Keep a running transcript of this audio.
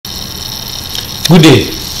Good day.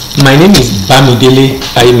 My name is Bamidele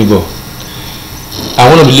Ayemibo. I'm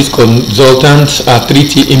one of the lead consultants at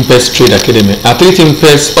 3T Impest Trade Academy. At 3T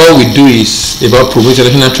Impest, all we do is about promoting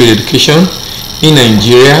international trade education in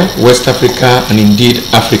Nigeria, West Africa, and indeed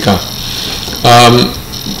Africa.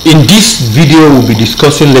 In this video, we'll be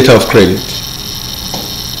discussing letter of credit.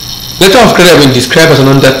 Letter of credit has been described as an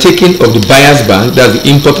undertaking of the buyer's bank, that's the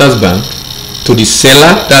importer's bank, to the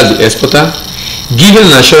seller, that's the exporter, giving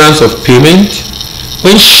an assurance of payment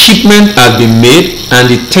when shipment has been made and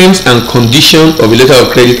the terms and conditions of a letter of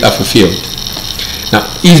credit are fulfilled. Now,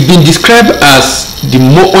 it's been described as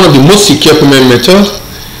one of the most secure payment methods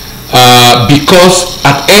because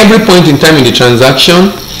at every point in time in the transaction,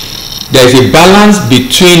 there is a balance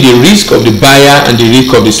between the risk of the buyer and the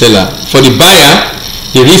risk of the seller. For the buyer,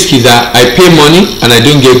 the risk is that I pay money and I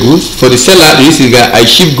don't get goods. For the seller, the risk is that I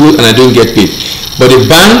ship goods and I don't get paid. But the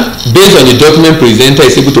bank, based on the document presented,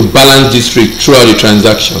 is able to balance this risk throughout the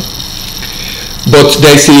transaction. But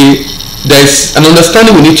there is an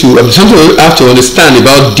understanding we need to, something we have to understand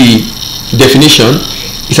about the definition.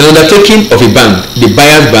 It's an undertaking of a bank, the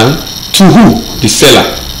buyer's bank, to who? The seller,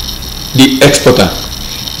 the exporter,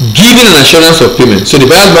 giving an assurance of payment. So the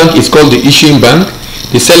buyer's bank is called the issuing bank,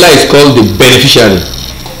 the seller is called the beneficiary.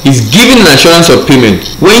 Is giving an assurance of payment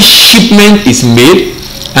when shipment is made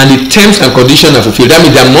and the terms and conditions are fulfilled. That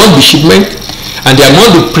means there must be shipment and there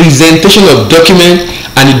must be presentation of document,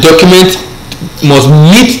 and the document must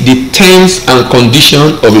meet the terms and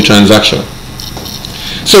conditions of the transaction.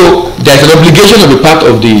 So there's an obligation on the part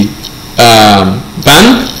of the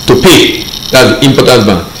bank to pay, that's the importer's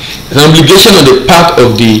bank. There's an obligation on the part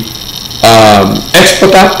of the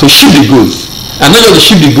exporter to ship the goods. And not just to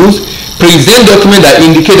ship the goods, present documents that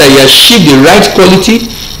indicate that he has shipped the right quality,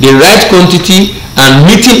 the right quantity, and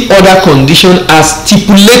meeting other conditions as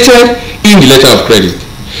stipulated in the letter of credit.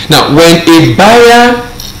 Now, when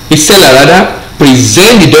a seller rather,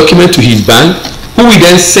 present the document to his bank, who will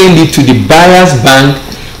then send it to the buyer's bank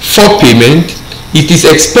for payment, it is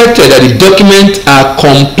expected that the documents are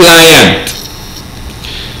compliant.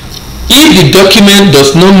 If the document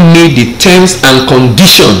does not meet the terms and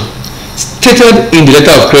conditions stated in the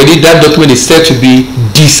letter of credit, that document is said to be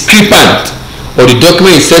discrepant, or the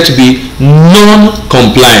document is said to be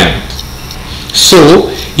non-compliant.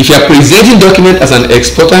 So, if you are presenting document as an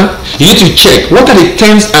exporter, you need to check what are the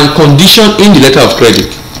terms and conditions in the letter of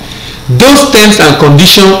credit. Those terms and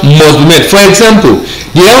conditions must be met. For example,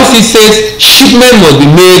 the LC says shipment must be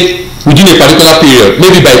made within a particular period,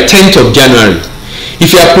 maybe by 10th of January.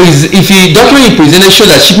 If the document you presented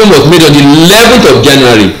shows that shipment was made on the 11th of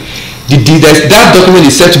January, that document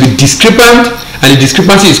is said to be discrepant, and the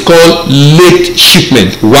discrepancy is called late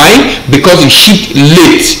shipment. Why? Because it shipped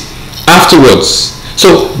late afterwards.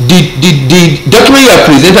 So the document you are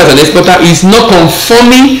presented as an exporter is not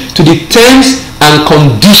conforming to the terms and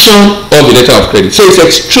conditions of the letter of credit. So it's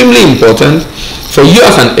extremely important for you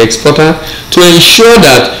as an exporter to ensure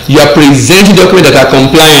that you are presenting documents that are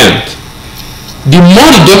compliant. The more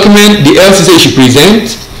the document the LC says you should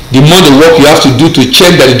present, the more the work you have to do to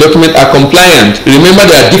check that the documents are compliant. Remember,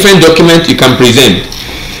 there are different documents you can present.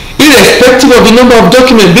 Irrespective of the number of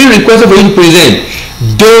documents being requested for you to present,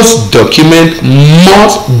 those documents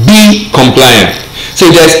must be compliant.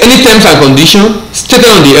 So if there is any terms and condition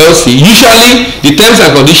stated on the LC, usually the terms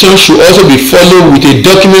and conditions should also be followed with a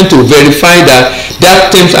document to verify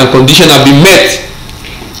that terms and conditions have been met.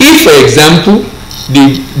 If, for example,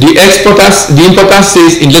 the importer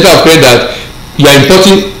says in letter of credit that you are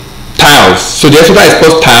importing tiles, so the exporter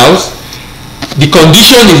exports tiles, the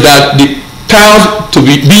condition is that the tiles to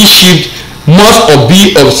be being shipped must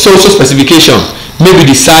be of social specification. Maybe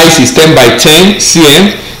the size is 10 by 10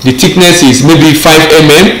 cm, the thickness is maybe 5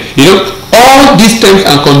 mm. All these terms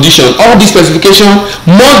and conditions, all these specifications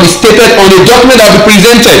must be stated on a document that will be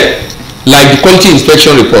presented, like the quality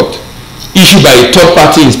inspection report issued by a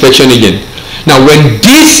third-party inspection agent. Now, when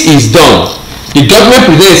this is done, the document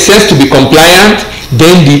presented says to be compliant,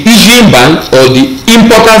 then the issuing bank or the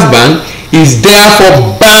importer's bank is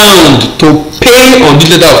therefore bound to pay on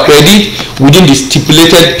this letter of credit within the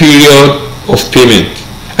stipulated period of payment.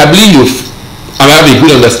 I believe I have a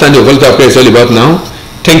good understanding of what letter of credit is all about now.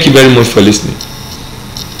 Thank you very much for listening.